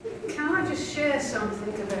just share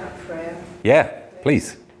something about prayer? Yeah,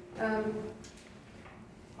 please.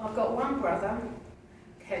 I've got one brother,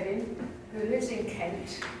 Kevin, who lives in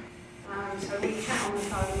Kent. So we chat on the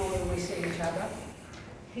phone more than we see each other.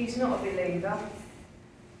 He's not a believer,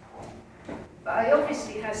 but he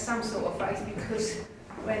obviously has some sort of faith, because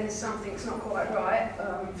when something's not quite right,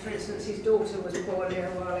 for instance, his daughter was poorly a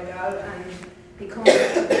while ago, and he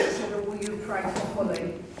contacted me and said, will you pray for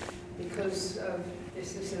Holly because of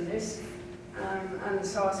this and this? And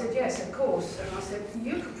so I said, yes, of course. And I said,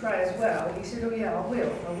 you could pray as well. He said, oh yeah, I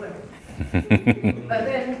will. But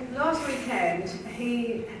then last weekend,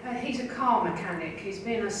 he's a car mechanic. He's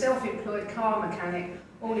been a self-employed car mechanic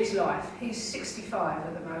all his life. He's 65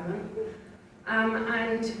 at the moment.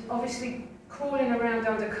 And obviously crawling around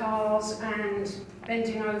under cars and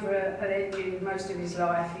bending over an engine most of his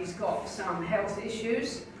life. He's got some health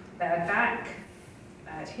issues, bad back,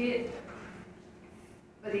 bad hip.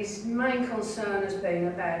 But his main concern has been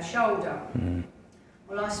a bad shoulder.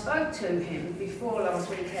 Well, I spoke to him before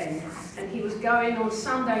last weekend, and he was going on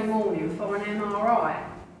Sunday morning for an MRI.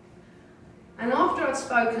 And after I'd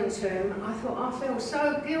spoken to him, I thought I felt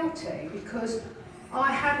so guilty, because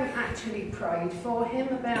I hadn't actually prayed for him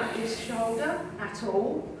about his shoulder at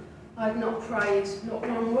all. I'd not prayed, not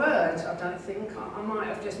one word, I don't think. I might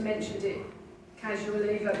have just mentioned it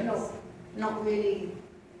casually, but not really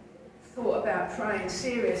thought about praying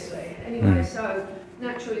seriously. Anyway, so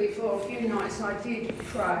naturally for a few nights I did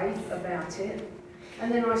pray about it.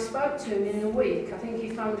 And then I spoke to him in the week. I think he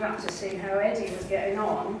phoned up to see how Eddie was getting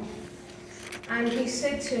on. And he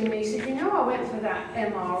said to me, he said, I went for that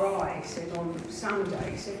MRI, he said, on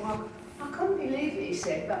Sunday. He said, well, I couldn't believe it, he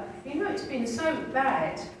said, but it's been so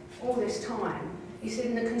bad all this time. He said,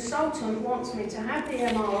 and the consultant wants me to have the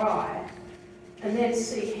MRI and then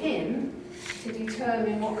see him to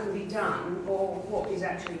determine what can be done or what is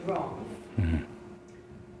actually wrong.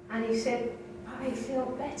 And he said, but I feel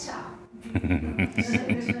better.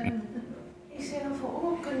 He said, I thought,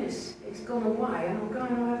 oh goodness, it's gone away and I'm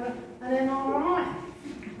going to have an MRI.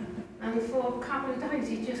 And for a couple of days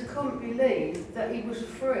he just couldn't believe that he was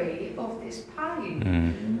free of this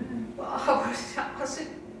pain. Well, I said,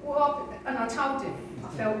 what? And I told him, I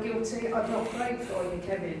felt guilty, I'd not prayed for you,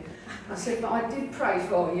 Kevin. I said, but I did pray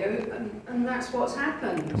for you, and that's what's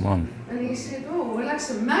happened. Come on. And he said, oh, well, that's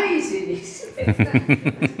amazing, he said. That's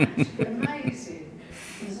actually amazing.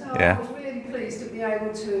 So I was really pleased to be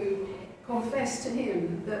able to confess to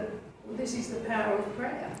him that this is the power of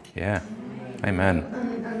prayer. Yeah. Amen.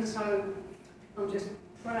 And so I'm just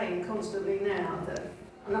praying constantly now that,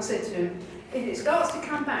 and I said to him, if it starts to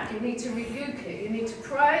come back, you need to rebuke it. You need to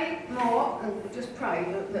pray more and just pray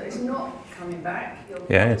that it's not coming back. Your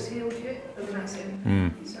God has healed you, and that's it.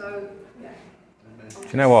 So, yeah. Do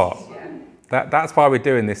you know what? Yeah. That's why we're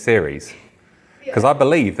doing this series. Because I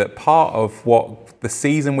believe that part of what the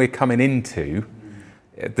season we're coming into,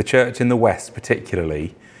 the church in the West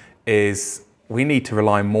particularly, is we need to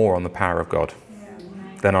rely more on the power of God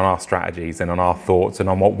than on our strategies and on our thoughts and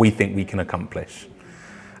on what we think we can accomplish.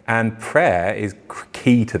 And prayer is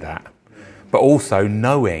key to that. But also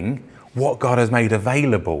knowing what God has made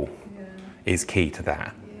available is key to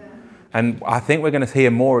that. And I think we're going to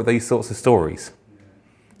hear more of these sorts of stories.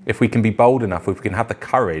 If we can be bold enough, if we can have the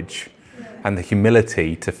courage and the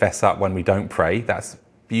humility to fess up when we don't pray, that's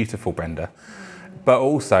beautiful, Brenda. But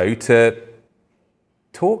also to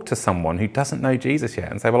talk to someone who doesn't know Jesus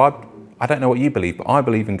yet and say, well, I don't know what you believe, but I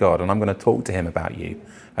believe in God and I'm going to talk to him about you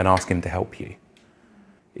and ask him to help you.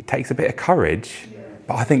 It takes a bit of courage,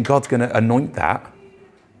 but I think God's going to anoint that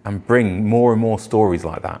and bring more and more stories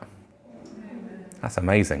like that. That's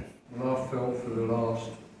amazing. Well, I felt for the last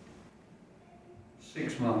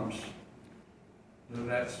 6 months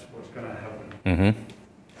that's what's going to happen.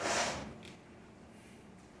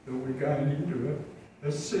 That we're going into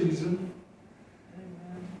a season.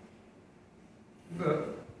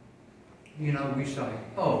 But, we say,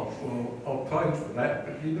 oh, well, I prayed for that,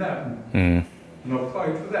 but it didn't happen. And I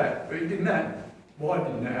prayed for that, but it didn't happen. Why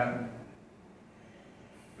didn't it happen?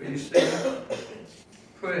 But you see,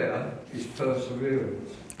 prayer is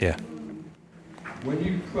perseverance. Yeah. When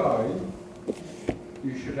you pray,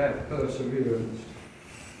 you should have perseverance.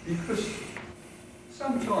 Because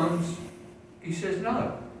sometimes he says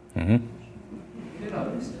no.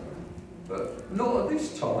 But not at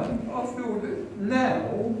this time. I feel that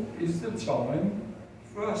now is the time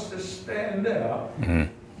for us to stand out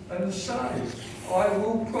and say, I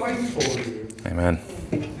will pray for you. Amen.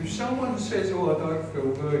 If someone says, oh, I don't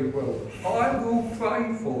feel very well, I will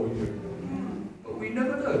pray for you. But we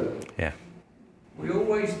never do. Yeah. We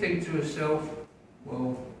always think to ourselves,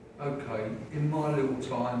 well, okay, in my little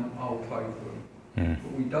time, I'll pray for them.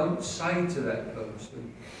 But we don't say to that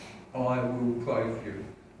person, I will pray for you.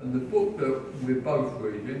 And the book that we're both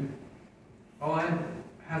reading, I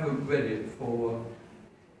haven't read it for,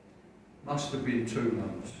 must have been 2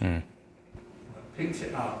 months. I picked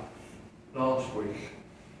it up last week,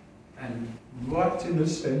 and right in the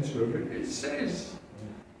centre of it, it says,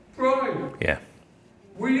 pray. Yeah.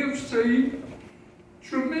 We have seen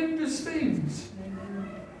tremendous things.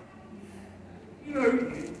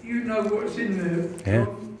 You know what's in there. Yeah,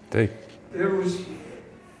 do.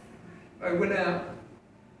 They went out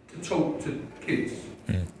to talk to kids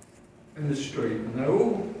in the street, and they're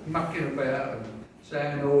all mucking about and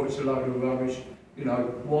saying, oh, it's a load of rubbish.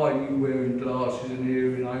 Why are you wearing glasses and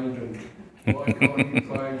hearing aid, and why can't you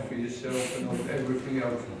pray for yourself and everything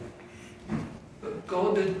else? But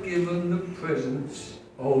God had given the presence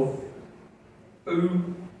of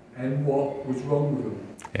who and what was wrong with them.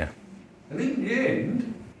 Yeah. And in the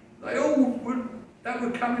end, they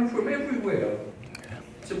were coming from everywhere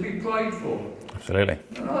to be prayed for. Absolutely.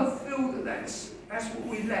 And I feel that that's what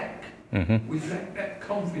we lack. We lack that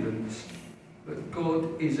confidence that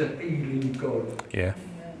God is a healing God. Yeah.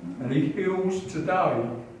 And He heals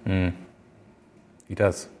today. He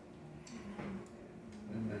does.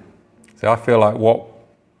 So I feel like what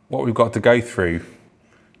we've got to go through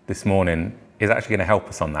this morning is actually going to help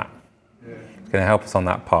us on that. Yeah. It's going to help us on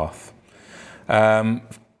that path.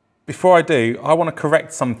 Before I do, I want to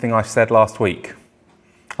correct something I said last week.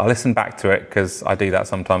 I listened back to it because I do that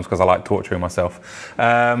sometimes because I like torturing myself.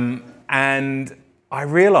 And I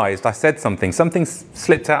realised I said something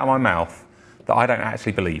slipped out of my mouth that I don't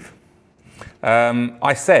actually believe.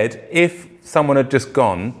 I said if someone had just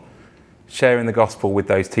gone sharing the gospel with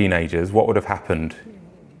those teenagers, what would have happened?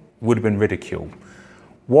 Would have been ridicule.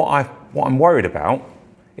 What I'm worried about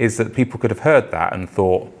is that people could have heard that and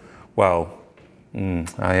thought, well,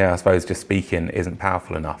 I suppose just speaking isn't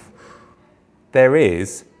powerful enough. There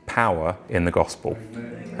is power in the gospel.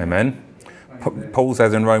 Amen. Paul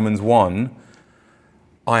says in Romans 1,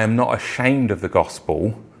 I am not ashamed of the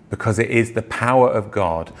gospel because it is the power of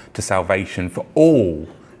God to salvation for all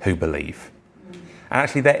who believe. And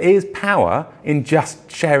actually there is power in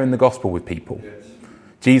just sharing the gospel with people. Yes.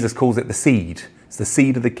 Jesus calls it the seed. It's the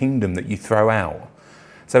seed of the kingdom that you throw out.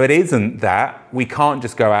 So it isn't that we can't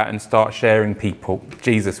just go out and start sharing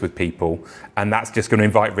Jesus with people, and that's just going to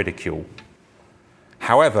invite ridicule.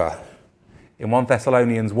 However, in 1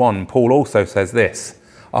 Thessalonians 1, Paul also says this,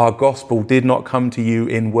 our gospel did not come to you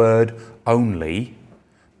in word only,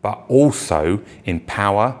 but also in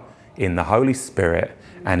power, in the Holy Spirit,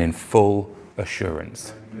 and in full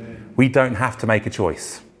assurance. Amen. We don't have to make a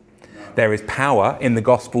choice. There is power in the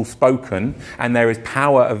gospel spoken, and there is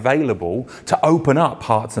power available to open up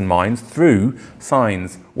hearts and minds through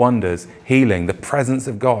signs, wonders, healing, the presence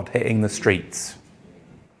of God hitting the streets.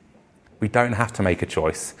 We don't have to make a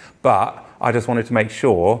choice, but I just wanted to make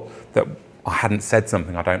sure that I hadn't said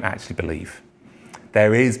something I don't actually believe.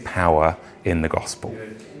 There is power in the gospel.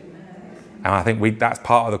 And I think that's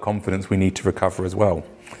part of the confidence we need to recover as well.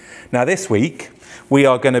 Now this week, we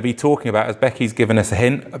are going to be talking about, as Becky's given us a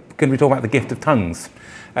hint, going to be talking about the gift of tongues.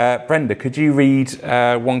 Brenda, could you read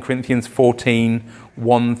 1 Corinthians 14,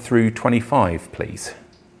 1 through 25, please?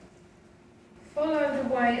 Follow the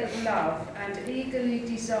way of love and eagerly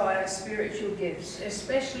desire spiritual gifts,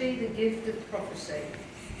 especially the gift of prophecy.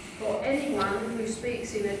 For anyone who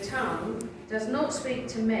speaks in a tongue does not speak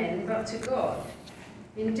to men but to God.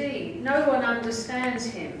 Indeed, no one understands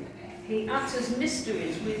him. He utters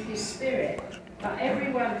mysteries with his spirit. But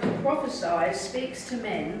everyone who prophesies speaks to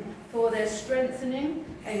men for their strengthening,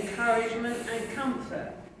 encouragement and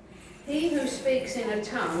comfort. He who speaks in a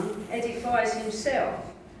tongue edifies himself,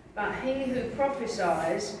 but he who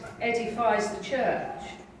prophesies edifies the church.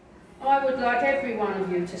 I would like every one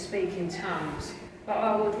of you to speak in tongues, but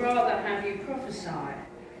I would rather have you prophesy.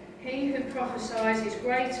 He who prophesies is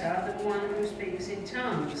greater than one who speaks in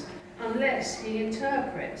tongues, unless he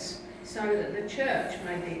interprets, so that the church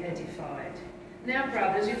may be edified. Now,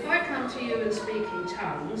 brothers, if I come to you and speak in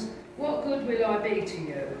tongues, what good will I be to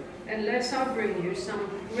you, unless I bring you some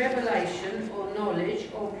revelation or knowledge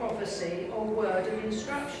or prophecy or word of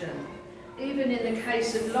instruction? Even in the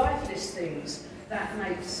case of lifeless things that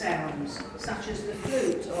make sounds, such as the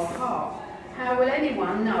flute or harp, how will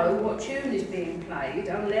anyone know what tune is being played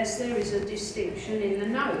unless there is a distinction in the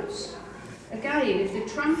notes? Again, if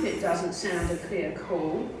the trumpet doesn't sound a clear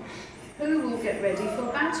call, who will get ready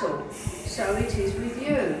for battle? So it is with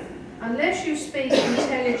you. Unless you speak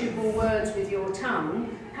intelligible words with your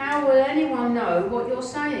tongue, how will anyone know what you're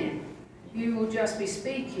saying? You will just be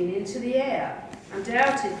speaking into the air.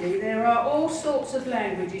 Undoubtedly, there are all sorts of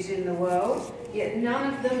languages in the world, yet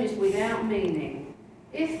none of them is without meaning.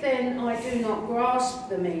 If then I do not grasp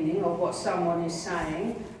the meaning of what someone is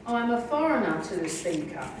saying, I am a foreigner to the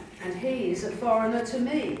speaker, and he is a foreigner to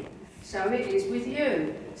me. So it is with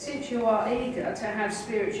you. Since you are eager to have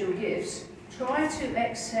spiritual gifts, try to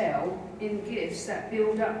excel in gifts that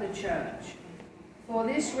build up the church. For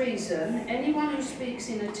this reason, anyone who speaks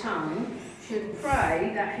in a tongue should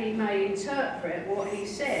pray that he may interpret what he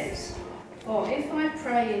says. For if I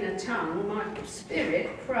pray in a tongue, my spirit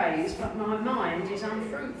prays, but my mind is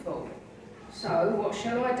unfruitful. So what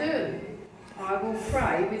shall I do? I will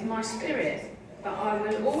pray with my spirit, but I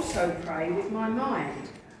will also pray with my mind.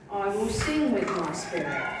 I will sing with my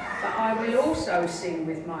spirit, but I will also sing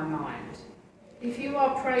with my mind. If you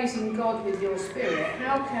are praising God with your spirit,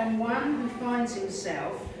 how can one who finds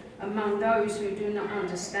himself among those who do not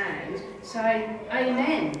understand say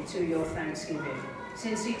amen to your thanksgiving,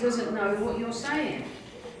 since he doesn't know what you're saying?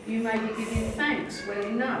 You may be giving thanks well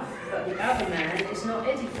enough, but the other man is not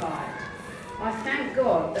edified. I thank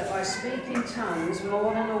God that I speak in tongues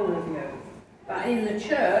more than all of you. But in the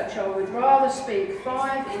church I would rather speak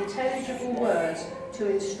 5 intelligible words to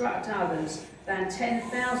instruct others than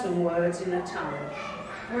 10,000 words in a tongue.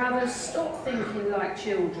 Brothers, stop thinking like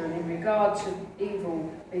children. In regard to evil,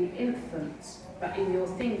 be infants, but in your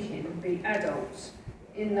thinking be adults.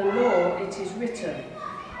 In the law it is written,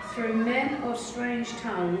 through men of strange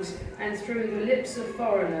tongues and through the lips of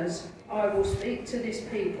foreigners I will speak to this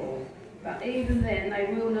people, but even then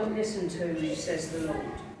they will not listen to me, says the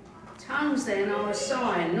Lord. Tongues then are a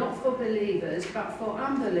sign, not for believers, but for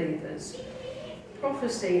unbelievers.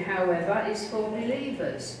 Prophecy, however, is for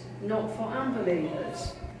believers, not for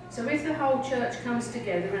unbelievers. So if the whole church comes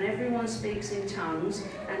together and everyone speaks in tongues,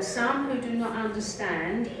 and some who do not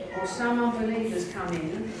understand, or some unbelievers come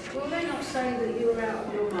in, will they not say that you are out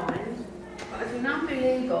of your mind? But if an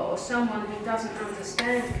unbeliever or someone who doesn't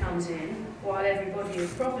understand comes in, while everybody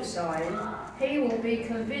is prophesying, he will be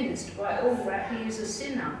convinced by all that he is a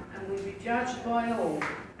sinner, and will be judged by all,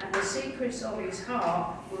 and the secrets of his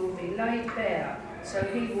heart will be laid bare. So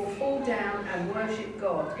he will fall down and worship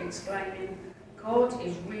God, exclaiming, God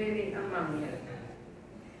is really among you.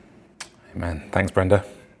 Amen. Thanks, Brenda.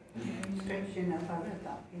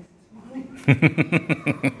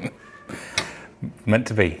 Meant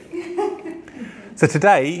to be. So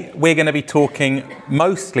today we're going to be talking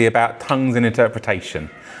mostly about tongues and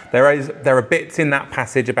interpretation. There are bits in that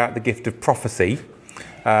passage about the gift of prophecy,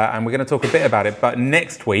 and we're going to talk a bit about it. But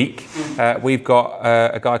next week we've got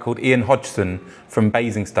a guy called Ian Hodgson from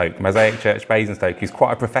Basingstoke, Mosaic Church Basingstoke. He's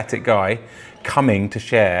quite a prophetic guy, coming to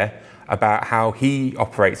share about how he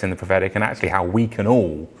operates in the prophetic and actually how we can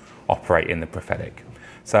all operate in the prophetic.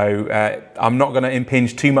 So I'm not going to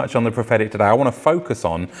impinge too much on the prophetic today. I want to focus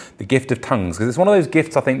on the gift of tongues, because it's one of those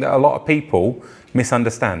gifts I think that a lot of people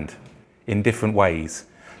misunderstand in different ways.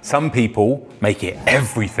 Some people make it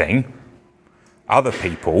everything. Other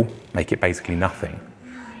people make it basically nothing.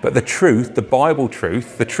 But the truth, the Bible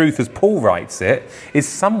truth, the truth as Paul writes it, is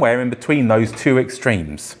somewhere in between those two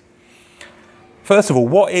extremes. First of all,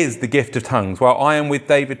 what is the gift of tongues? Well, I am with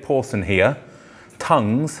David Pawson here.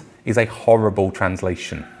 Tongues is a horrible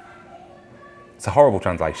translation. It's a horrible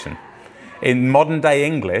translation. In modern day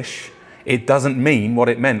English, it doesn't mean what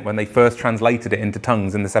it meant when they first translated it into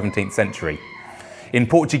tongues in the 17th century. In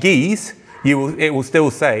Portuguese, it will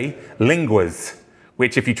still say línguas,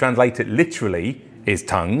 which if you translate it literally is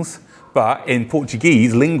tongues, but in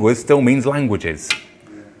Portuguese, línguas still means languages.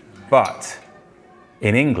 But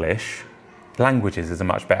in English, languages is a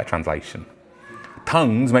much better translation.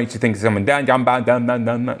 Tongues makes you think of something,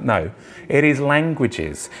 no, it is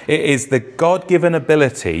languages. It is the God-given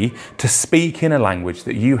ability to speak in a language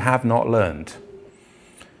that you have not learned.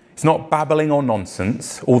 It's not babbling or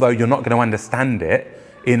nonsense, although you're not going to understand it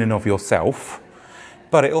in and of yourself,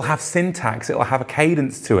 but it will have syntax, it will have a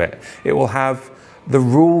cadence to it, it will have the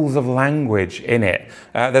rules of language in it.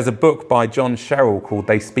 There's a book by John Sherrill called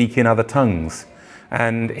They Speak in Other Tongues,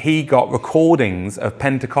 and he got recordings of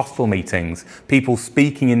Pentecostal meetings, people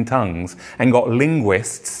speaking in tongues, and got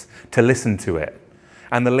linguists to listen to it.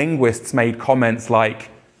 And the linguists made comments like,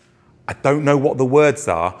 I don't know what the words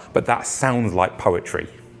are, but that sounds like poetry.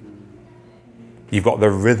 You've got the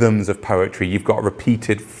rhythms of poetry. You've got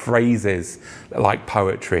repeated phrases like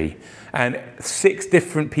poetry. And 6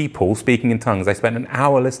 different people speaking in tongues, they spent an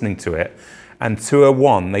hour listening to it. And to a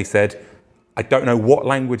one, they said, I don't know what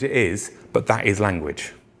language it is, but that is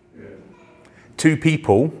language. Yeah. 2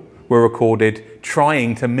 people were recorded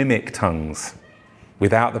trying to mimic tongues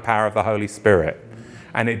without the power of the Holy Spirit.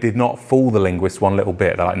 And it did not fool the linguist one little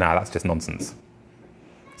bit. They're like, no, that's just nonsense.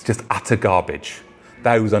 It's just utter garbage.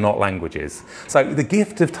 Those are not languages. So the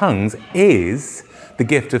gift of tongues is the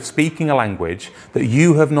gift of speaking a language that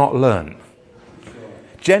you have not learned.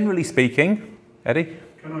 Generally speaking, Eddie?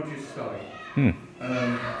 Can I just say,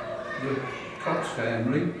 the Cox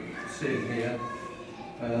family sitting here,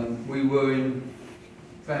 we were in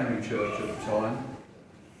family church at the time,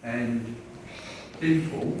 and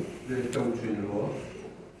Dimple, their daughter-in-law,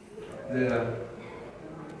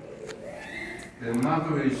 their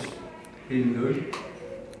mother is Hindu,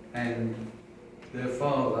 and their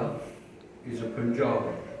father is a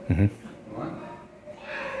Punjabi, right?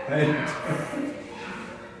 And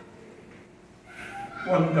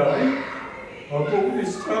one day, I bought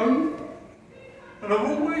this tongue, and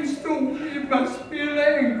I've always thought it must be a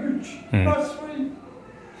language, must be.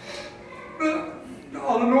 But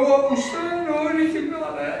I don't know what I was saying or anything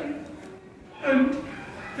like that. And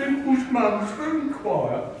Dimple's mum's very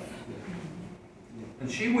quiet. And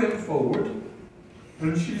she went forward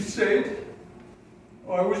and she said,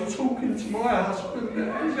 I was talking to my husband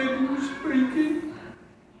as Eddie was speaking,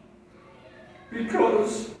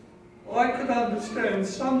 because I could understand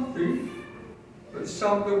something, but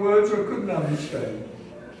some of the words I couldn't understand.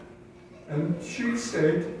 And she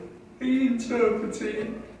said he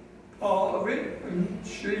interpreted part of it and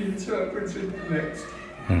she interpreted the next.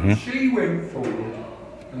 She went forward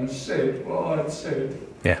and said what I'd said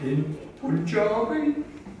in Punjabi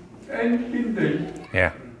and Hindi.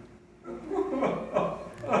 Yeah.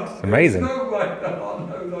 It's amazing. There's no way that I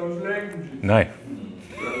know those languages. No.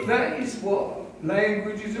 But that is what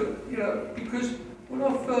languages are, because when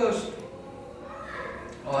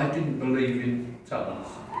I didn't believe in tongues.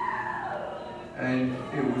 And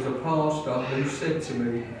it was a pastor who said to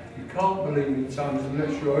me, you can't believe in tongues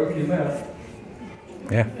unless you open your mouth.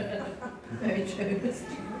 Yeah. Very true.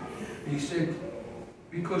 He said,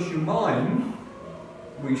 because your mind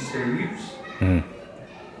receives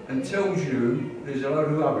and tells you there's a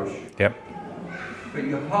load of rubbish. Yep. But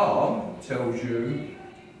your heart tells you,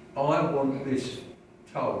 I want this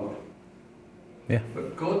told. Yeah.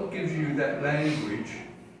 But God gives you that language,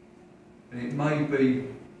 and it may be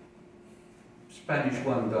Spanish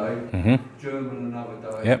one day, German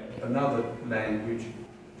another day, another language.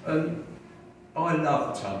 And I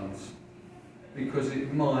love tongues because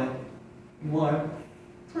it's my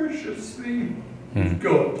precious thing with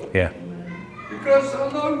God. Yeah. Because I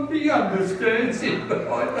know He understands it, but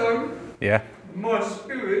I don't. Yeah. My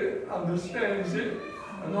spirit understands it,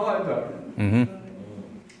 and I don't.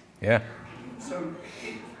 Yeah. So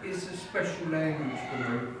it's a special language for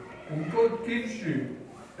me, and God gives you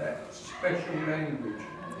that special language.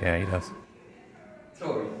 Yeah, He does.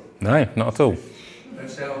 Sorry. No, not at all.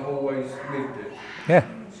 That's how I've always lived it. Yeah.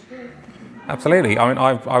 Absolutely. I mean,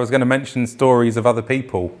 I was going to mention stories of other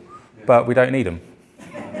people, but we don't need them.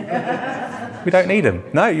 We don't need them.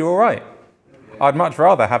 No, you're all right. I'd much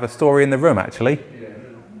rather have a story in the room, actually.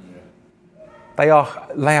 They are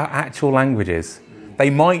actual languages. They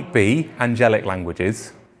might be angelic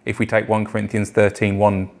languages, if we take 1 Corinthians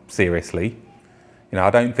 13:1 seriously. I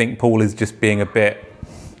don't think Paul is just being a bit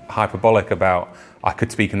hyperbolic about, I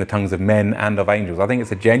could speak in the tongues of men and of angels. I think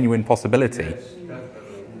it's a genuine possibility.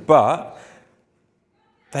 But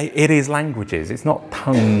it is languages. It's not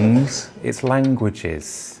tongues, it's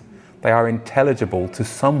languages. They are intelligible to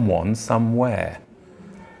someone somewhere.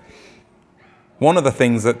 One of the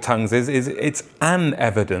things that tongues is it's an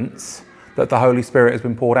evidence that the Holy Spirit has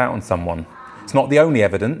been poured out on someone. It's not the only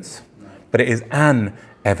evidence, but it is an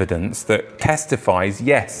evidence that testifies,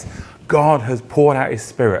 yes, God has poured out His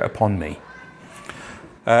Spirit upon me.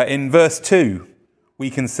 In verse 2, we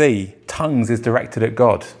can see tongues is directed at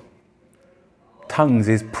God. Tongues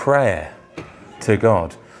is prayer to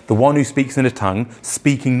God. The one who speaks in a tongue,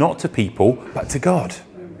 speaking not to people, but to God.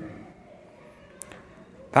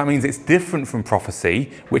 That means it's different from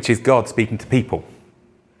prophecy, which is God speaking to people.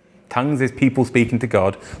 Tongues is people speaking to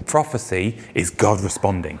God. Prophecy is God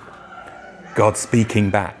responding. God speaking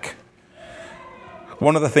back.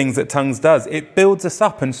 One of the things that tongues does, it builds us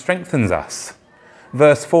up and strengthens us.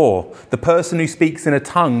 Verse 4, the person who speaks in a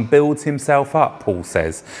tongue builds himself up, Paul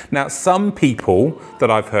says. Now, some people that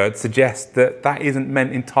I've heard suggest that isn't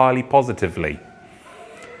meant entirely positively.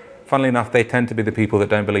 Funnily enough, they tend to be the people that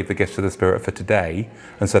don't believe the gifts of the Spirit for today,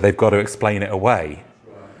 and so they've got to explain it away.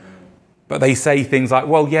 But they say things like,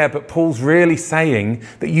 well, yeah, but Paul's really saying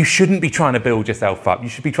that you shouldn't be trying to build yourself up. You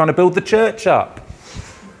should be trying to build the church up.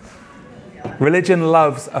 Religion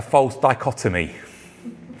loves a false dichotomy.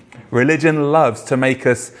 Religion loves to make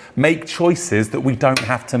us make choices that we don't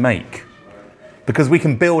have to make. Because we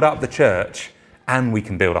can build up the church and we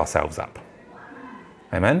can build ourselves up.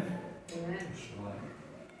 Amen?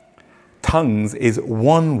 tongues is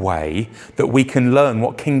one way that we can learn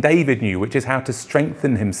what King David knew, which is how to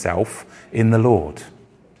strengthen himself in the Lord.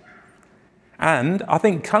 And I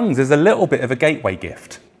think tongues is a little bit of a gateway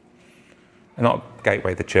gift. Not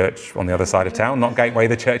Gateway the church on the other side of town, not Gateway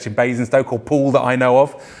the church in Basingstoke or Poole that I know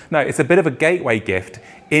of. No, it's a bit of a gateway gift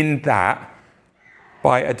in that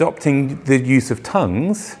by adopting the use of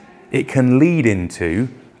tongues, it can lead into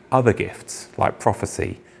other gifts like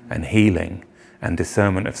prophecy and healing and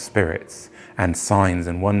discernment of spirits and signs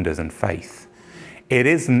and wonders and faith. It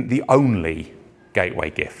isn't the only gateway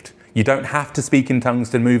gift. You don't have to speak in tongues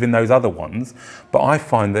to move in those other ones, but I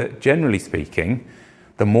find that generally speaking,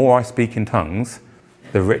 the more I speak in tongues,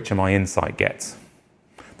 the richer my insight gets.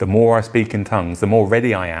 The more I speak in tongues, the more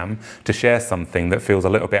ready I am to share something that feels a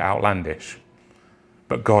little bit outlandish.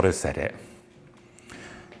 But God has said it.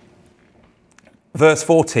 Verse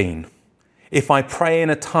 14, if I pray in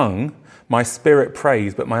a tongue, my spirit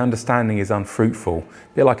prays, but my understanding is unfruitful.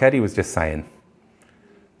 A bit like Eddie was just saying.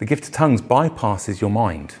 The gift of tongues bypasses your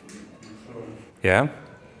mind. Yeah?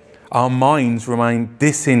 Our minds remain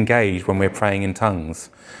disengaged when we're praying in tongues.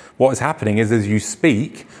 What is happening is as you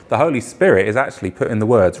speak, the Holy Spirit is actually putting the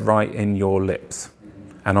words right in your lips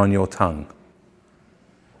and on your tongue.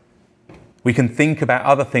 We can think about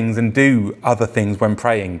other things and do other things when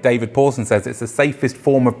praying. David Pawson says it's the safest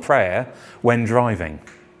form of prayer when driving.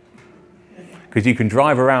 Because you can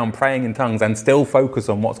drive around praying in tongues and still focus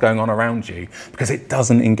on what's going on around you because it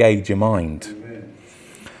doesn't engage your mind. Amen.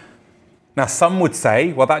 Now, some would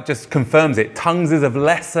say, well, that just confirms it. Tongues is of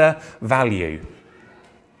lesser value.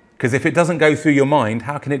 Because if it doesn't go through your mind,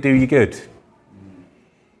 how can it do you good?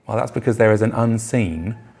 Well, that's because there is an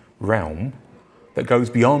unseen realm that goes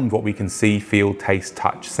beyond what we can see, feel, taste,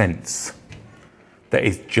 touch, sense. That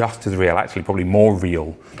is just as real, actually probably more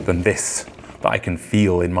real than this that I can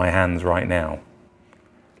feel in my hands right now.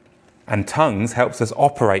 And tongues helps us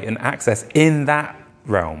operate and access in that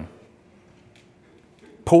realm.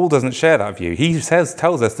 Paul doesn't share that view. He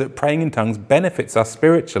tells us that praying in tongues benefits us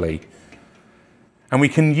spiritually. And we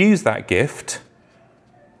can use that gift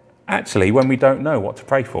actually when we don't know what to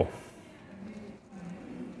pray for.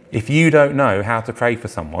 If you don't know how to pray for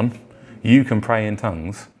someone, you can pray in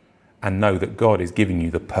tongues and know that God is giving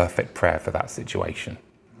you the perfect prayer for that situation.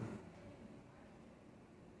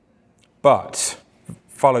 But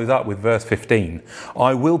follows up with verse 15.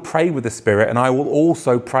 I will pray with the Spirit and I will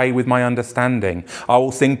also pray with my understanding. I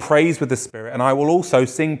will sing praise with the Spirit and I will also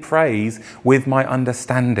sing praise with my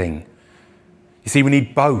understanding. You see, we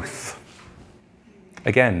need both.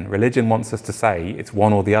 Again, religion wants us to say it's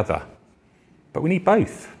one or the other. But we need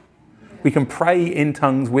both. We can pray in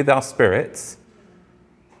tongues with our spirits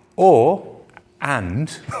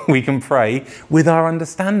and we can pray with our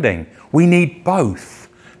understanding. We need both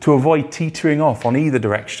to avoid teetering off on either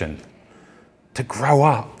direction, to grow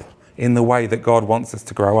up in the way that God wants us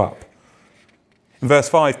to grow up. In verse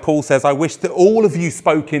 5, Paul says, I wish that all of you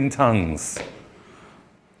spoke in tongues,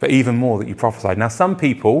 but even more that you prophesied. Now, some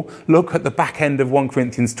people look at the back end of 1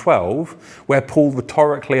 Corinthians 12, where Paul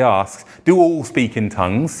rhetorically asks, do all speak in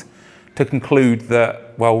tongues, to conclude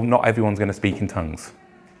that, well, not everyone's going to speak in tongues.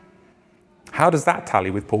 How does that tally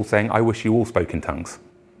with Paul saying, I wish you all spoke in tongues?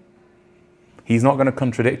 He's not going to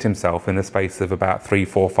contradict himself in the space of about 3,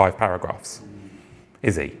 4, 5 paragraphs,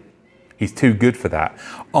 is he? He's too good for that.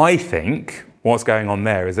 I think what's going on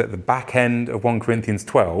there is at the back end of 1 Corinthians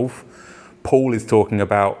 12, Paul is talking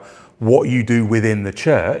about what you do within the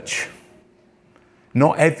church.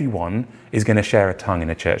 Not everyone is going to share a tongue in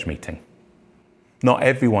a church meeting. Not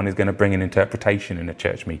everyone is going to bring an interpretation in a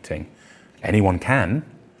church meeting. Anyone can,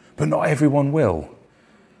 but not everyone will.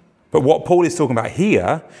 But what Paul is talking about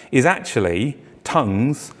here is actually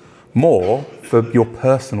tongues more for your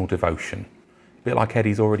personal devotion. A bit like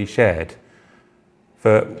Eddie's already shared.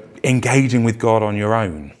 For engaging with God on your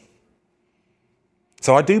own.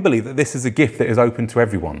 So I do believe that this is a gift that is open to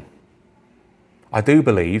everyone. I do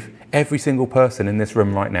believe every single person in this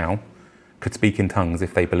room right now could speak in tongues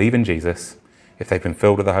if they believe in Jesus, if they've been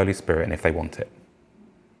filled with the Holy Spirit, and if they want it.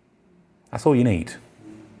 That's all you need.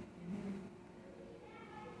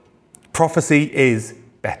 Prophecy is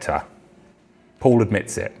better. Paul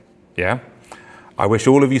admits it. Yeah? I wish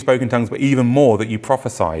all of you spoke in tongues, but even more that you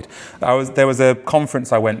prophesied. There was a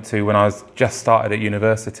conference I went to when I was just started at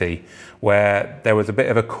university where there was a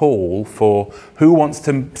bit of a call for who wants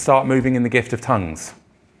to start moving in the gift of tongues.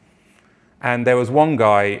 And there was one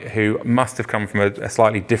guy who must have come from a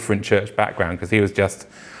slightly different church background because he was just,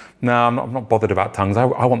 no, I'm not bothered about tongues. I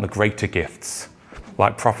want the greater gifts,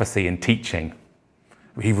 like prophecy and teaching.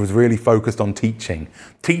 He was really focused on teaching.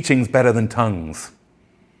 Teaching's better than tongues.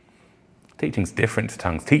 Teaching's different to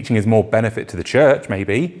tongues. Teaching is more benefit to the church,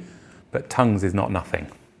 maybe, but tongues is not nothing.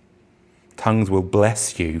 Tongues will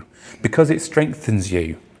bless you because it strengthens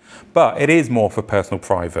you, but it is more for personal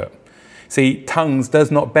private. See, tongues does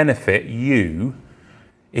not benefit you.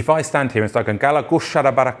 If I stand here and start going,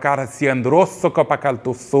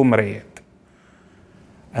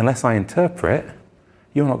 unless I interpret,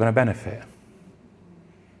 you're not going to benefit.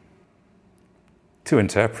 To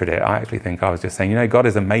interpret it, I actually think I was just saying, God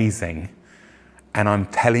is amazing. And I'm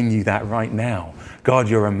telling you that right now. God,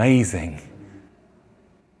 you're amazing.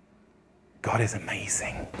 God is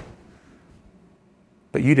amazing.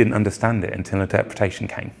 But you didn't understand it until interpretation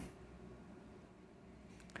came.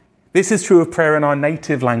 This is true of prayer in our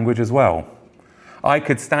native language as well. I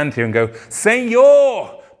could stand here and go,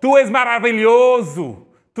 Senhor, Tu és maravilhoso,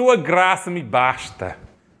 Tua graça me basta.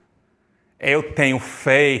 Eu tenho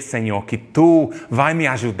fé, Senhor, que Tu vai me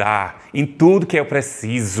ajudar em tudo que eu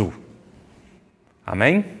preciso.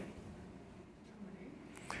 Amen?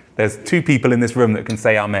 There's 2 people in this room that can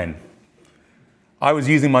say amen. I was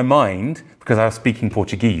using my mind because I was speaking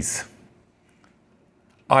Portuguese.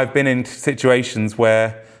 I've been in situations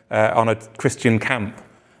where on a Christian camp,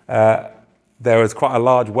 there was quite a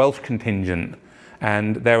large Welsh contingent,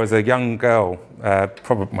 and there was a young girl,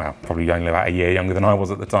 probably only about a year younger than I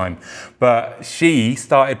was at the time, but she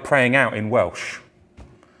started praying out in Welsh.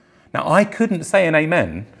 Now, I couldn't say an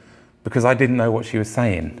amen because I didn't know what she was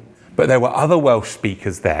saying, but there were other Welsh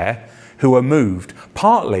speakers there who were moved,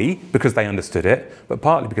 partly because they understood it, but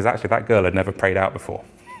partly because actually that girl had never prayed out before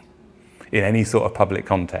in any sort of public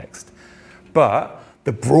context. But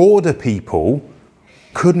the broader people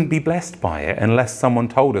couldn't be blessed by it unless someone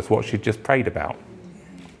told us what she'd just prayed about.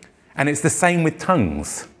 And it's the same with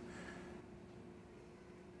tongues.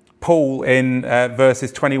 Paul, in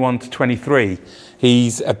verses 21 to 23,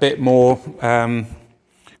 he's a bit more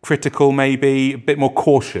critical, maybe, a bit more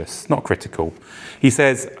cautious, not critical. He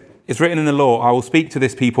says, it's written in the law, I will speak to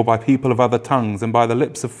this people by people of other tongues and by the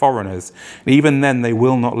lips of foreigners. And even then they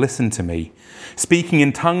will not listen to me. Speaking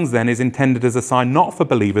in tongues then is intended as a sign not for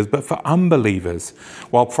believers but for unbelievers,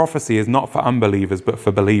 while prophecy is not for unbelievers but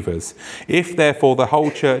for believers. If therefore the whole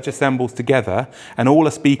church assembles together and all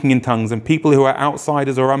are speaking in tongues and people who are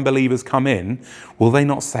outsiders or unbelievers come in, will they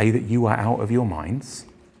not say that you are out of your minds?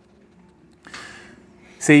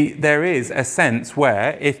 See, there is a sense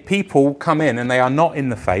where if people come in and they are not in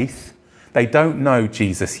the faith, they don't know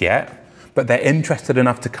Jesus yet, but they're interested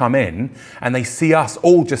enough to come in and they see us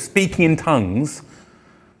all just speaking in tongues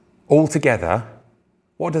all together,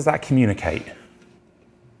 what does that communicate? It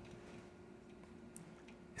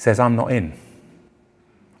says, I'm not in.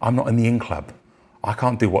 I'm not in the in club. I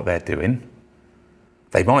can't do what they're doing.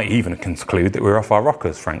 They might even conclude that we're off our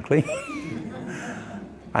rockers, frankly.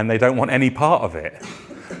 And they don't want any part of it.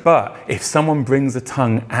 But if someone brings a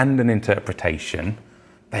tongue and an interpretation,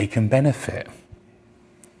 they can benefit.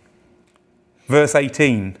 Verse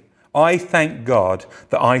 18, I thank God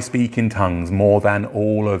that I speak in tongues more than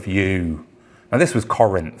all of you. Now this was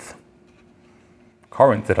Corinth.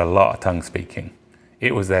 Corinth did a lot of tongue speaking.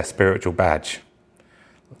 It was their spiritual badge.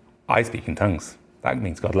 I speak in tongues. That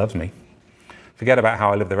means God loves me. Forget about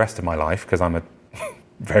how I live the rest of my life, because I'm a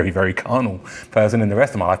very, very carnal person in the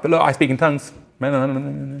rest of my life. But look, I speak in tongues.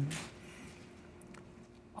 I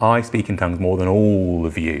speak in tongues more than all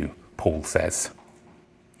of you, Paul says.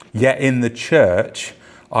 Yet in the church,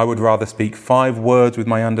 I would rather speak 5 words with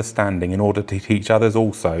my understanding in order to teach others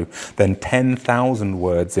also than 10,000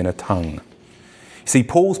 words in a tongue. See,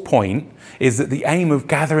 Paul's point is that the aim of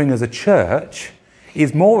gathering as a church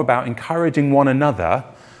is more about encouraging one another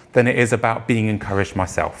than it is about being encouraged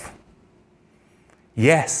myself.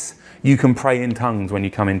 Yes, you can pray in tongues when you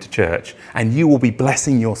come into church, and you will be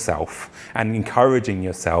blessing yourself and encouraging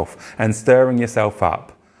yourself and stirring yourself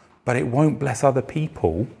up, but it won't bless other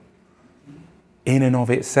people in and of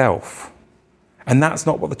itself. And that's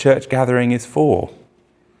not what the church gathering is for.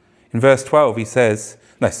 In verse 12, he says,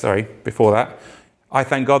 before that, I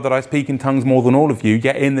thank God that I speak in tongues more than all of you,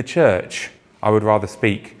 yet in the church I would rather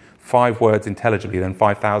speak 5 words intelligibly than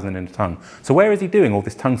 5,000 in a tongue. So where is he doing all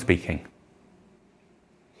this tongue speaking?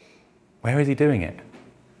 Where is he doing it?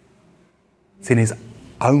 It's in his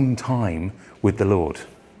own time with the Lord.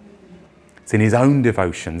 It's in his own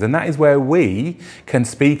devotions. And that is where we can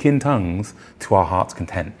speak in tongues to our heart's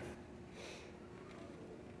content.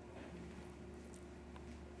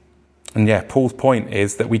 And Paul's point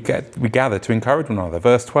is that we gather to encourage one another.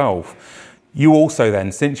 Verse 12. You also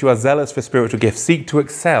then, since you are zealous for spiritual gifts, seek to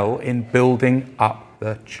excel in building up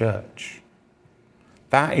the church.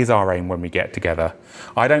 That is our aim when we get together.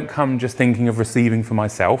 I don't come just thinking of receiving for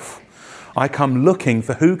myself. I come looking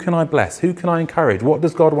for who can I bless, who can I encourage, what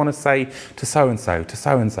does God want to say to so-and-so, to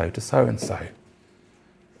so-and-so, to so-and-so.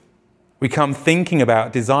 We come thinking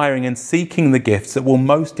about, desiring and seeking the gifts that will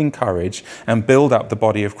most encourage and build up the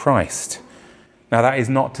body of Christ. Now, that is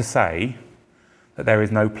not to say that there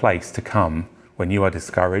is no place to come when you are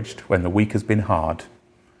discouraged, when the week has been hard,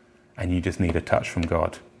 and you just need a touch from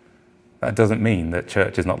God. That doesn't mean that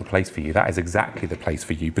church is not the place for you. That is exactly the place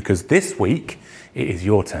for you, because this week it is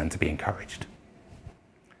your turn to be encouraged.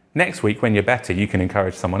 Next week, when you're better, you can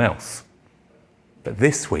encourage someone else. But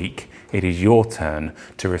this week, it is your turn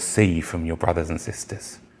to receive from your brothers and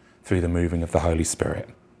sisters through the moving of the Holy Spirit.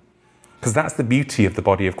 Because that's the beauty of the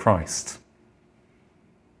body of Christ.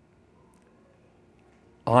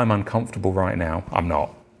 I'm uncomfortable right now. I'm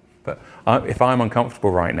not. But if I'm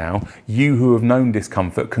uncomfortable right now, you who have known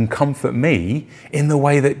discomfort can comfort me in the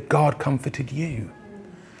way that God comforted you.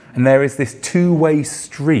 And there is this two-way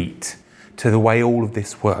street to the way all of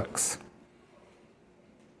this works.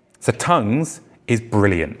 So tongues is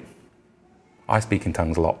brilliant. I speak in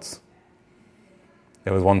tongues lots.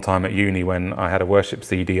 There was one time at uni when I had a worship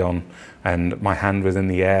CD on and my hand was in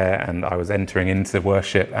the air and I was entering into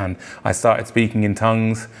worship and I started speaking in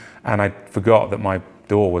tongues and I forgot that my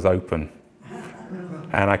door was open.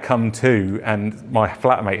 And I come to and my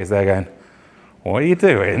flatmate is there going, "What are you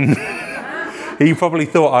doing?" He probably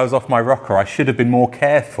thought I was off my rocker. I should have been more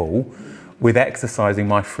careful with exercising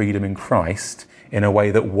my freedom in Christ in a way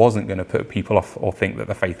that wasn't going to put people off or think that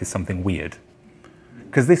the faith is something weird.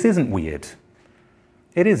 Because this isn't weird.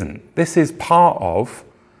 It isn't. This is part of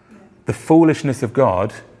the foolishness of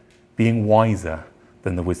God being wiser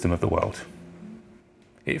than the wisdom of the world.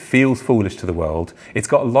 It feels foolish to the world. It's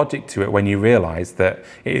got a logic to it when you realise that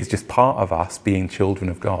it is just part of us being children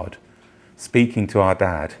of God, speaking to our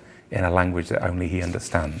dad in a language that only he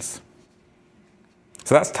understands.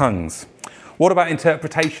 So that's tongues. What about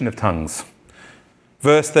interpretation of tongues?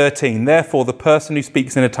 Verse 13, therefore the person who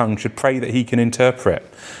speaks in a tongue should pray that he can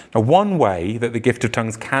interpret. Now, one way that the gift of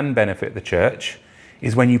tongues can benefit the church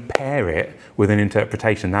is when you pair it with an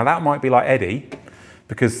interpretation. Now, that might be like Eddie,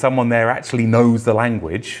 because someone there actually knows the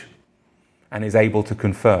language and is able to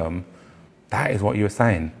confirm that is what you were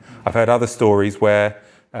saying. I've heard other stories where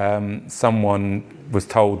someone was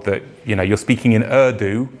told that, you're speaking in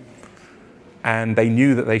Urdu, and they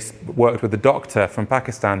knew that they worked with a doctor from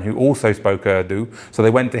Pakistan who also spoke Urdu, so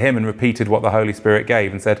they went to him and repeated what the Holy Spirit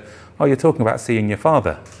gave and said, "Oh, you're talking about seeing your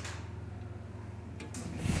father."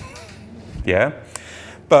 Yeah?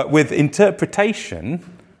 But with interpretation,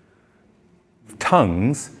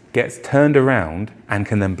 tongues gets turned around and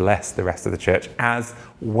can then bless the rest of the church as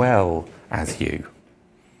well as you.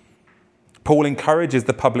 Paul encourages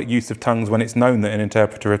the public use of tongues when it's known that an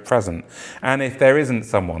interpreter is present. And if there isn't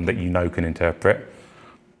someone that you know can interpret,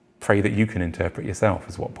 pray that you can interpret yourself,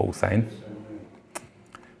 is what Paul's saying.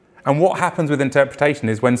 And what happens with interpretation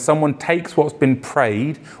is when someone takes what's been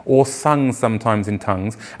prayed or sung sometimes in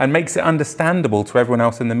tongues and makes it understandable to everyone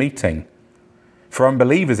else in the meeting. For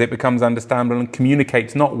unbelievers, it becomes understandable and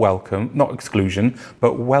communicates not welcome, not exclusion,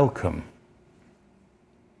 but welcome.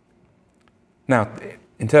 Now,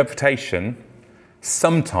 interpretation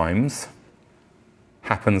sometimes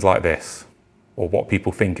happens like this, or what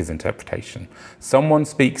people think is interpretation. Someone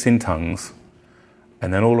speaks in tongues,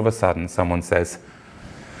 and then all of a sudden someone says,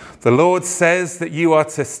 "The Lord says that you are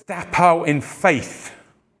to step out in faith."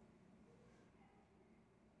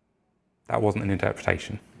 That wasn't an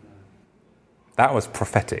interpretation. That was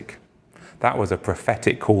prophetic. That was a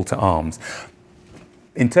prophetic call to arms.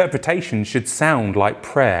 Interpretation should sound like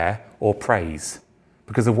prayer or praise,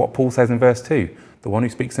 because of what Paul says in verse 2. The one who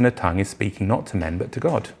speaks in a tongue is speaking not to men, but to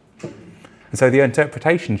God. And so the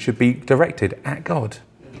interpretation should be directed at God.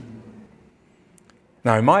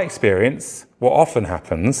 Now, in my experience, what often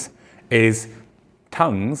happens is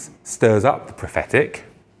tongues stirs up the prophetic.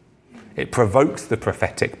 It provokes the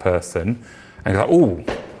prophetic person. And it's like, "Oh,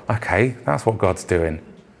 okay, that's what God's doing."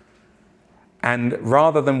 And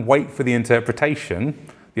rather than wait for the interpretation,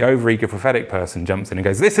 the overeager prophetic person jumps in and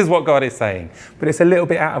goes, "This is what God is saying." But it's a little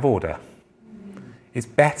bit out of order. It's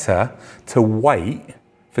better to wait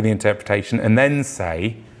for the interpretation and then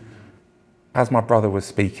say, "As my brother was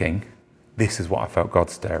speaking, this is what I felt God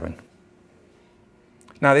stirring."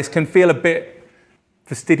 Now, this can feel a bit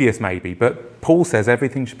fastidious maybe, but Paul says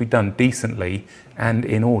everything should be done decently and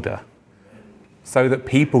in order so that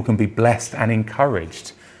people can be blessed and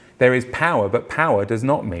encouraged. There is power, but power does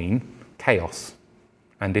not mean chaos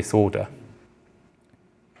and disorder.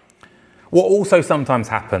 What also sometimes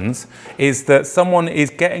happens is that someone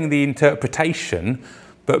is getting the interpretation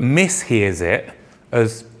but mishears it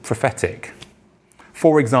as prophetic.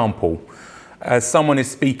 For example, as someone is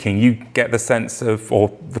speaking, you get the sense of,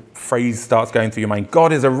 or the phrase starts going through your mind,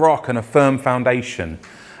 God is a rock and a firm foundation.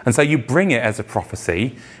 And so you bring it as a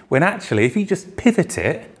prophecy, when actually, if you just pivot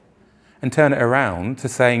it and turn it around to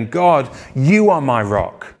saying, God, you are my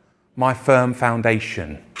rock, my firm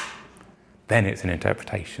foundation, then it's an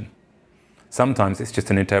interpretation. Sometimes it's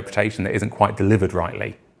just an interpretation that isn't quite delivered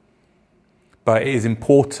rightly. But it is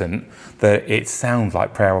important that it sounds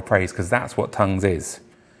like prayer or praise, because that's what tongues is.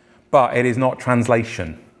 But it is not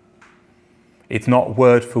translation. It's not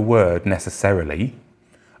word for word necessarily,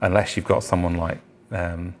 unless you've got someone like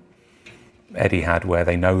Eddie had, where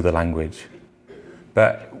they know the language.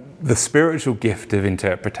 But the spiritual gift of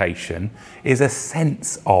interpretation is a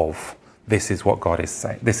sense of, this is what God is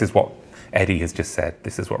saying, this is what Eddie has just said,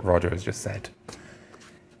 this is what Roger has just said.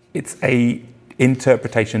 It's a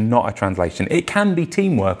interpretation, not a translation. It can be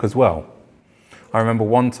teamwork as well. I remember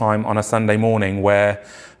one time on a Sunday morning where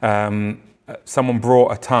someone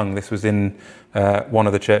brought a tongue. This was in one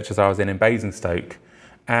of the churches I was in Basingstoke,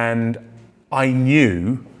 and I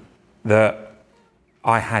knew that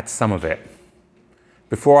I had some of it.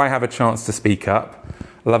 Before I have a chance to speak up,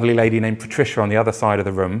 a lovely lady named Patricia on the other side of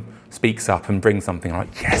the room speaks up and brings something. I'm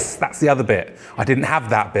like, yes, that's the other bit. I didn't have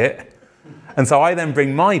that bit. And so I then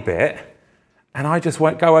bring my bit, and I just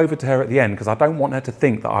won't go over to her at the end because I don't want her to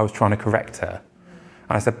think that I was trying to correct her.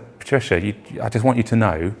 And I said, Patricia, I just want you to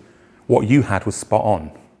know what you had was spot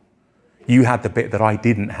on. You had the bit that I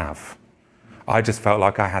didn't have. I just felt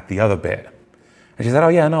like I had the other bit. And she said, oh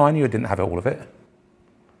yeah, no, I knew I didn't have all of it.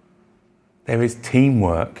 There is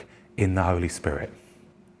teamwork in the Holy Spirit.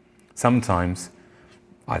 Sometimes,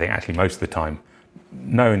 I think actually most of the time,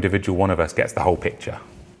 no individual one of us gets the whole picture.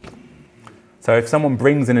 So if someone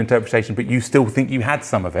brings an interpretation but you still think you had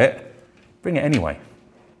some of it, bring it anyway.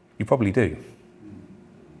 You probably do.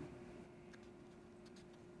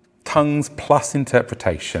 Tongues plus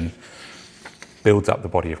interpretation builds up the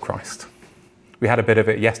body of Christ. We had a bit of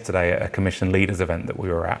it yesterday at a commission leaders event that we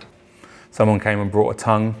were at. Someone came and brought a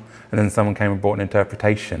tongue, and then someone came and brought an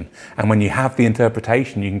interpretation. And when you have the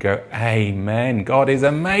interpretation, you can go, amen, God is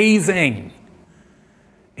amazing.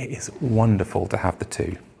 It is wonderful to have the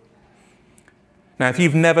two. Now, if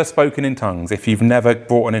you've never spoken in tongues, if you've never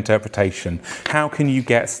brought an interpretation, how can you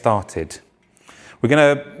get started? We're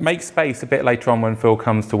going to make space a bit later on when Phil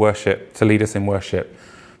comes to worship, to lead us in worship,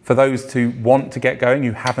 for those who want to get going,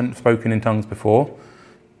 who haven't spoken in tongues before,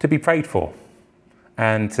 to be prayed for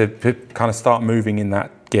and to kind of start moving in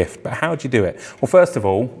that gift. But how do you do it? Well, first of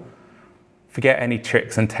all, forget any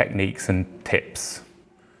tricks and techniques and tips.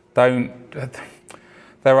 There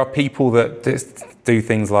are people that just do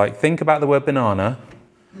things like think about the word banana,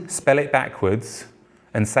 spell it backwards,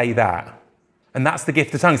 and say that. And that's the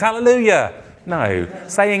gift of tongues. Hallelujah! No,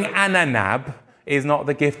 saying ananab is not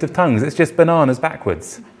the gift of tongues. It's just bananas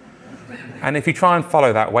backwards. And if you try and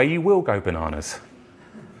follow that way, you will go bananas.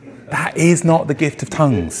 That is not the gift of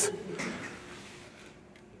tongues.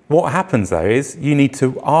 What happens, though, is you need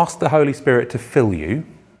to ask the Holy Spirit to fill you.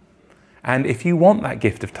 And if you want that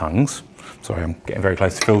gift of tongues... Sorry, I'm getting very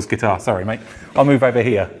close to Phil's guitar. Sorry, mate. I'll move over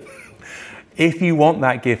here. If you want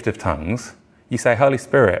that gift of tongues, you say, Holy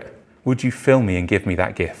Spirit, would you fill me and give me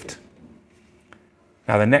that gift?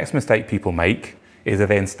 Now, the next mistake people make is they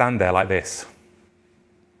then stand there like this.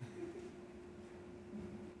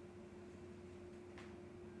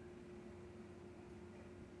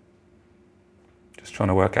 Just trying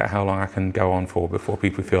to work out how long I can go on for before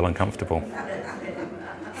people feel uncomfortable.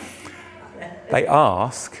 They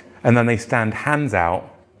ask, and then they stand hands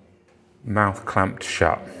out, mouth clamped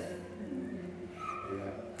shut.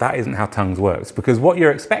 That isn't how tongues works, because what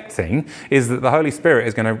you're expecting is that the Holy Spirit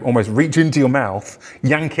is going to almost reach into your mouth,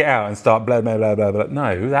 yank it out and start blah, blah, blah, blah, blah.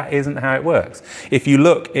 No, that isn't how it works. If you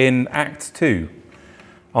look in Acts 2,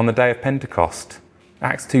 on the day of Pentecost,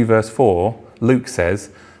 Acts 2 verse 4, Luke says,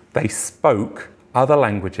 they spoke other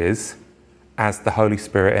languages as the Holy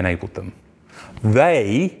Spirit enabled them.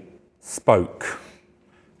 They spoke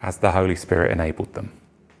as the Holy Spirit enabled them.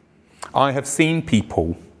 I have seen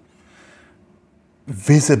people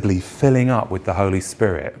visibly filling up with the Holy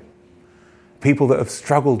Spirit. People that have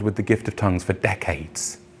struggled with the gift of tongues for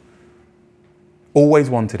decades. Always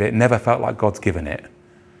wanted it, never felt like God's given it.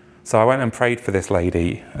 So I went and prayed for this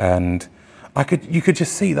lady, and you could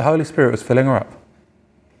just see the Holy Spirit was filling her up.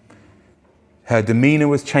 Her demeanour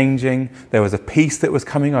was changing. There was a peace that was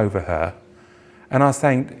coming over her. And I was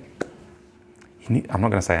saying, I'm not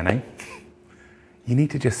going to say her name. You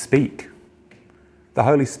need to just speak. The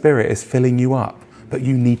Holy Spirit is filling you up, but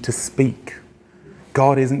you need to speak.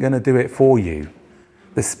 God isn't going to do it for you.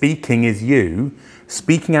 The speaking is you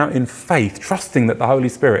speaking out in faith, trusting that the Holy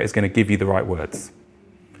Spirit is going to give you the right words.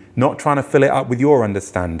 Not trying to fill it up with your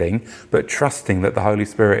understanding, but trusting that the Holy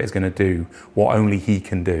Spirit is going to do what only He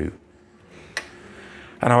can do.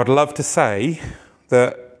 And I would love to say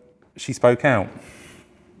that she spoke out.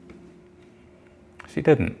 She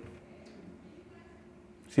didn't.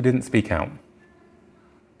 She didn't speak out.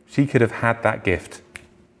 She could have had that gift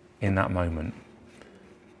in that moment.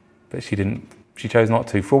 But she didn't. She chose not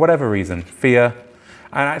to, for whatever reason. Fear.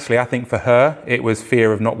 And actually, I think for her, it was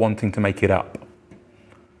fear of not wanting to make it up.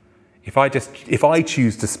 If I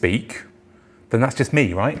choose to speak, then that's just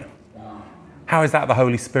me, right? How is that the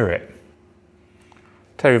Holy Spirit?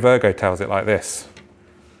 Terry Virgo tells it like this.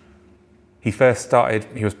 He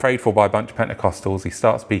was prayed for by a bunch of Pentecostals. He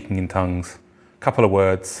starts speaking in tongues, a couple of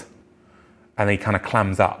words, and he kind of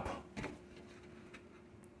clams up.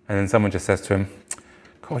 And then someone just says to him,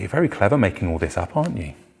 God, you're very clever making all this up, aren't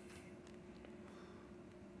you?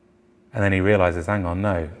 And then he realizes, hang on,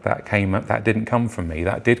 no, that didn't come from me.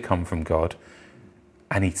 That did come from God.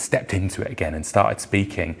 And he stepped into it again and started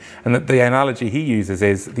speaking. And the analogy he uses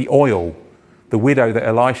is the oil, the widow that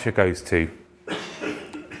Elisha goes to.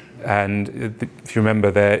 And if you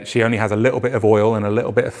remember, she only has a little bit of oil and a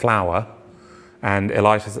little bit of flour. And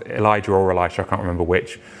Elijah or Elisha, I can't remember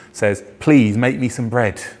which, says, please make me some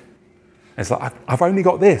bread. And it's like, I've only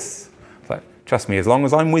got this. It's like, trust me, as long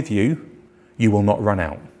as I'm with you, you will not run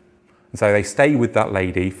out. And so they stay with that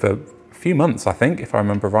lady for a few months, I think, if I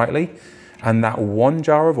remember rightly. And that one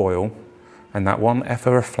jar of oil and that one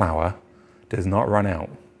ephah of flour does not run out.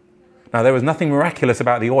 Now, there was nothing miraculous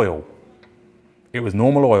about the oil. It was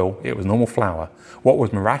normal oil, it was normal flour. What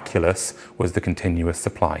was miraculous was the continuous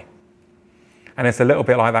supply. And it's a little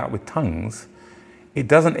bit like that with tongues. It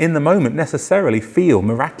doesn't, in the moment, necessarily feel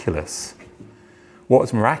miraculous.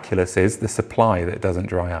 What's miraculous is the supply that doesn't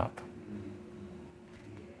dry up.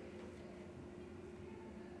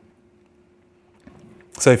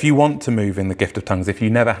 So if you want to move in the gift of tongues, if you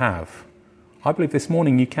never have, I believe this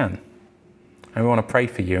morning you can. And we want to pray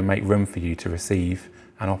for you and make room for you to receive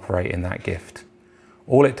and operate in that gift.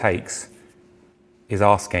 All it takes is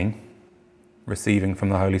asking, receiving from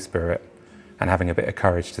the Holy Spirit, and having a bit of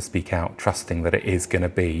courage to speak out, trusting that it is going to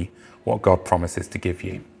be what God promises to give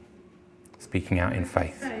you. Speaking out in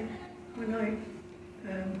faith. When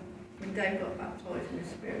Dave got baptised in the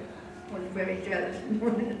Spirit, I was very jealous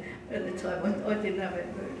at the time. I didn't have it,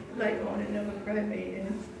 but later on in another prayer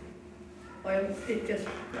meeting, it just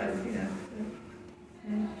flowed, you know.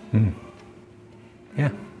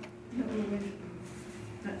 Yeah. Not always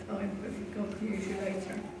that time, but God can use you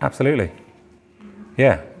later. Absolutely.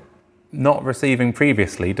 Yeah. Not receiving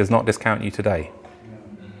previously does not discount you today.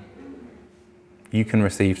 You can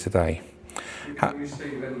receive today. You can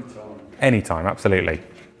receive any time. Any time, absolutely.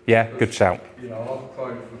 Yeah, good shout. You know, I've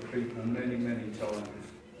prayed for people many, many times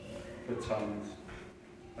for tongues,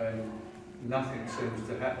 and nothing seems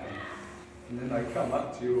to happen. And then they come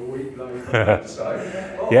up to you a week later and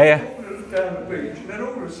say, Yeah. I was down the beach, and then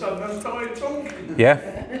all of a sudden I started talking.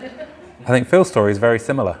 Yeah. I think Phil's story is very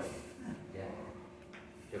similar.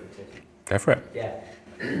 Go for it. Yeah.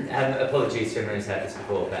 Apologies to everyone who's heard this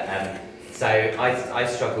before, but so I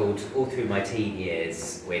struggled all through my teen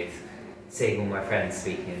years with seeing all my friends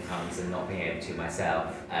speaking in tongues and not being able to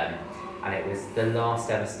myself. And it was the last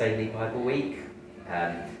ever Stoneleigh Bible Week,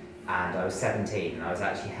 and I was 17, and I was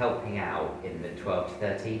actually helping out in the 12 to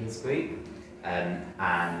 13s group.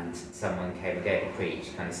 And someone came and gave a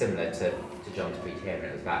preach, kind of similar to John's preach here, and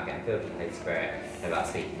it was about getting filled with the Holy Spirit and about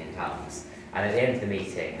speaking in tongues. And at the end of the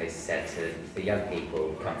meeting, they said to the young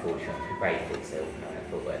people, come forward, you want to pray for you, so I went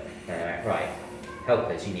forward. And they went, right, help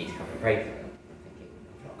us, you need to come and pray for them. I'm thinking,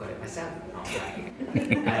 I've not got it myself,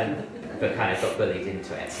 aren't I? But kind of got bullied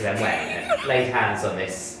into it. So then went and laid hands on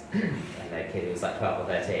this kid who was like 12 or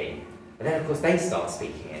 13. But then, of course, they start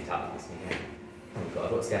speaking in tongues. And you go, oh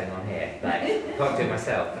God, what's going on here? Like, can't do it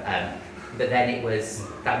myself. But then it was,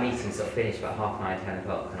 that meeting sort of finished about 9:30, 10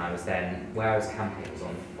 o'clock, and I was then, where I was camping was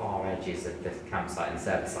on the far edges of the campsite and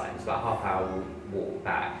service site. It was about a half-hour walk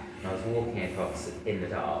back, and I was walking across in the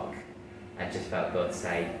dark, and just felt God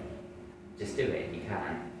say, just do it, you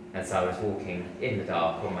can. And so I was walking in the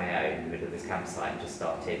dark on my own in the middle of this campsite and just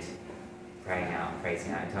started praying out and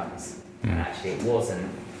praising out in tongues. And actually it wasn't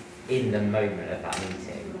in the moment of that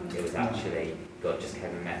meeting, it was actually, God just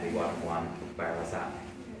came and met me one-on-one where I was at.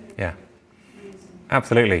 Yeah.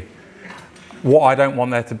 Absolutely. What I don't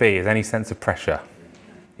want there to be is any sense of pressure.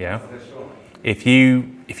 Yeah. If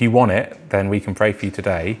you want it, then we can pray for you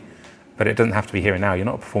today, but it doesn't have to be here and now. You're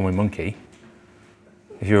not a performing monkey.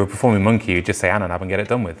 If you were a performing monkey, you'd just say Ananab and get it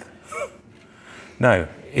done with. No,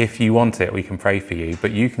 if you want it, we can pray for you,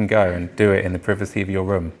 but you can go and do it in the privacy of your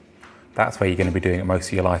room. That's where you're going to be doing it most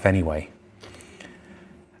of your life anyway.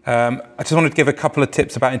 I just wanted to give a couple of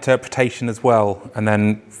tips about interpretation as well, and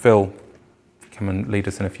then Phil, come and lead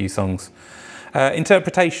us in a few songs.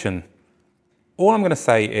 Interpretation. All I'm going to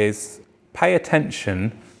say is pay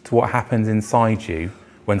attention to what happens inside you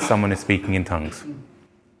when someone is speaking in tongues.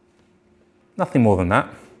 Nothing more than that.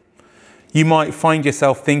 You might find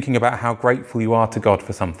yourself thinking about how grateful you are to God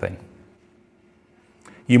for something.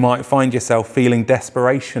 You might find yourself feeling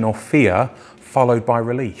desperation or fear followed by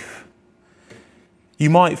relief. You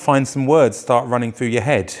might find some words start running through your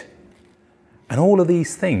head. And all of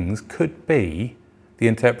these things could be the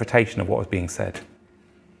interpretation of what was being said.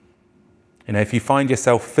 You know, if you find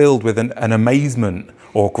yourself filled with an amazement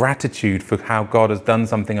or gratitude for how God has done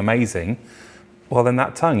something amazing, well, then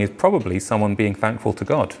that tongue is probably someone being thankful to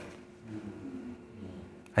God.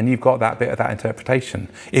 And you've got that bit of that interpretation.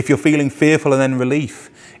 If you're feeling fearful and then relief,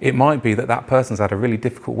 it might be that that person's had a really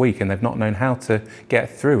difficult week and they've not known how to get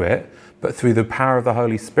through it, but through the power of the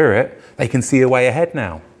Holy Spirit, they can see a way ahead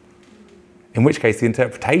now. In which case the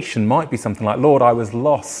interpretation might be something like, Lord, I was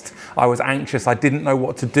lost, I was anxious, I didn't know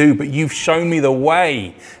what to do, but you've shown me the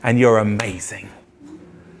way and you're amazing.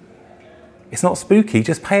 It's not spooky,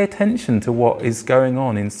 just pay attention to what is going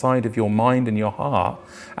on inside of your mind and your heart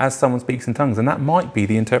as someone speaks in tongues, and that might be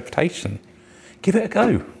the interpretation. Give it a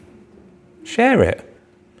go. Share it.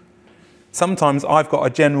 Sometimes I've got a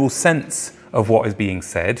general sense of what is being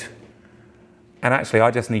said, and actually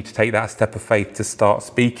I just need to take that step of faith to start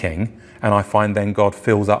speaking, and I find then God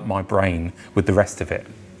fills up my brain with the rest of it.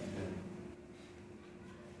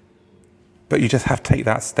 But you just have to take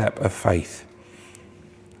that step of faith.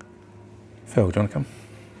 Phil, do you want to come?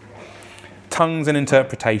 Tongues and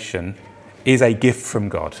interpretation is a gift from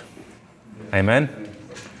God. Amen?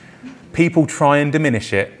 People try and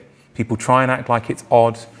diminish it. People try and act like it's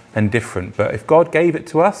odd and different. But if God gave it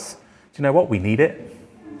to us, do you know what? We need it.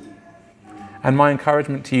 And my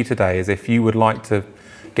encouragement to you today is if you would like to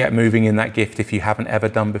get moving in that gift if you haven't ever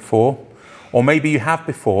done before, or maybe you have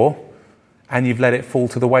before and you've let it fall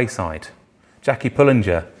to the wayside. Jackie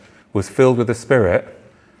Pullinger was filled with the Spirit,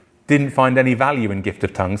 didn't find any value in gift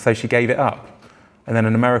of tongues, so she gave it up. And then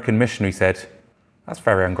an American missionary said, that's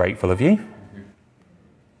very ungrateful of you.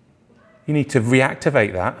 You need to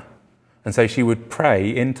reactivate that. And so she would pray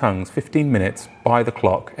in tongues 15 minutes by the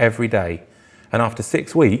clock every day. And after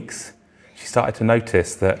 6 weeks, she started to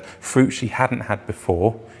notice that fruit she hadn't had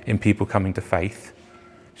before in people coming to faith,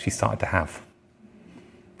 she started to have.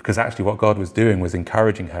 Because actually what God was doing was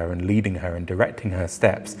encouraging her and leading her and directing her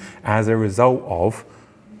steps as a result of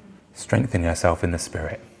strengthening herself in the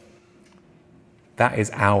Spirit. That is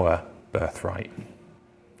our birthright.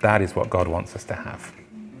 That is what God wants us to have.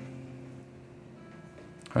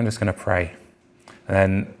 I'm just going to pray. And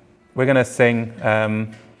then we're going to sing.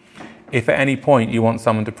 If at any point you want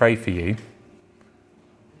someone to pray for you,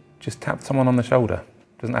 just tap someone on the shoulder.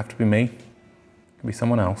 It doesn't have to be me. It can be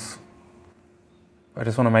someone else. I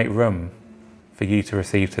just want to make room for you to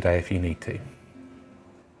receive today if you need to.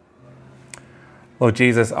 Lord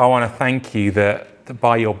Jesus, I want to thank you that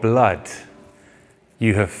by your blood,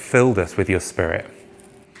 you have filled us with your Spirit.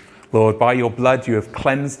 Lord, by your blood, you have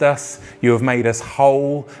cleansed us. You have made us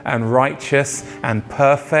whole and righteous and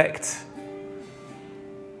perfect.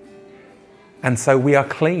 And so we are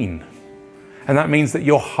clean. And that means that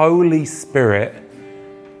your Holy Spirit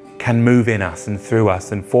can move in us and through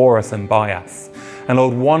us and for us and by us. And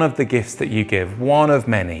Lord, one of the gifts that you give, one of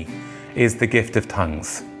many, is the gift of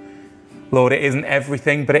tongues. Lord, it isn't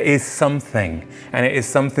everything, but it is something. And it is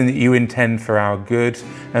something that you intend for our good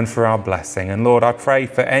and for our blessing. And Lord, I pray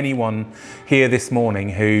for anyone here this morning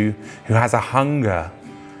who has a hunger,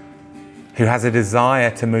 who has a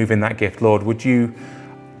desire to move in that gift. Lord, would you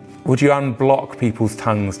unblock people's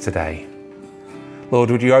tongues today?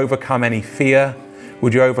 Lord, would you overcome any fear?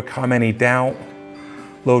 Would you overcome any doubt?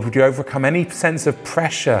 Lord, would you overcome any sense of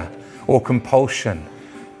pressure or compulsion?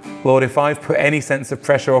 Lord, if I've put any sense of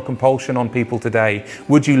pressure or compulsion on people today,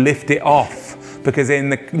 would you lift it off? Because in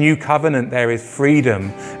the new covenant, there is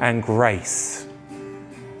freedom and grace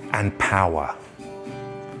and power.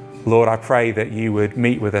 Lord, I pray that you would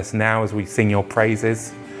meet with us now as we sing your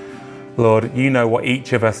praises. Lord, you know what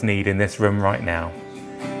each of us need in this room right now.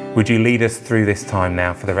 Would you lead us through this time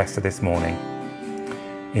now for the rest of this morning?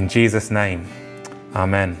 In Jesus' name,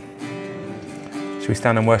 amen. Shall we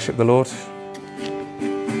stand and worship the Lord?